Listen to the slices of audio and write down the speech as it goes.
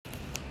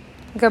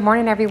Good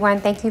morning, everyone.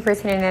 Thank you for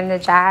tuning in to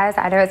Jazz.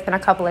 I know it's been a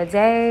couple of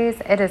days.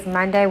 It is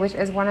Monday, which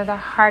is one of the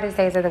hardest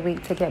days of the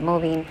week to get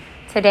moving.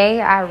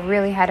 Today, I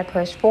really had to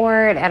push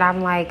forward, and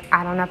I'm like,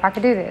 I don't know if I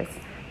could do this,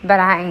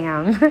 but I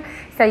am.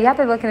 So you have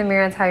to look in the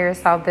mirror and tell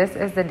yourself, this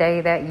is the day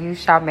that you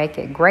shall make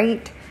it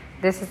great.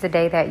 This is the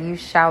day that you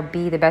shall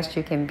be the best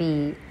you can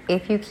be.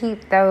 If you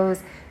keep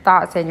those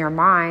thoughts in your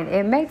mind,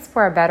 it makes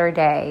for a better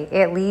day.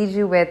 It leaves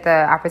you with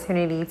the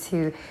opportunity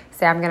to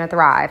say, I'm going to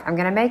thrive. I'm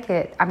going to make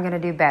it. I'm going to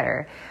do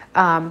better.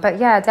 But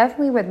yeah,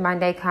 definitely with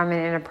Monday coming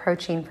and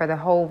approaching for the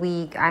whole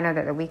week, I know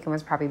that the weekend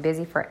was probably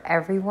busy for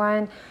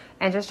everyone,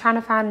 and just trying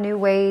to find new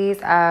ways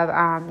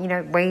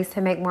of, ways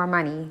to make more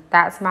money.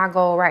 That's my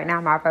goal right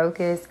now, my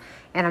focus.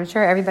 And I'm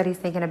sure everybody's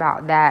thinking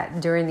about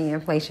that during the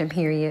inflation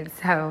period.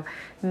 So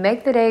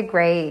make the day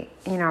great,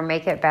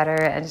 make it better,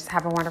 and just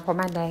have a wonderful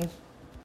Monday.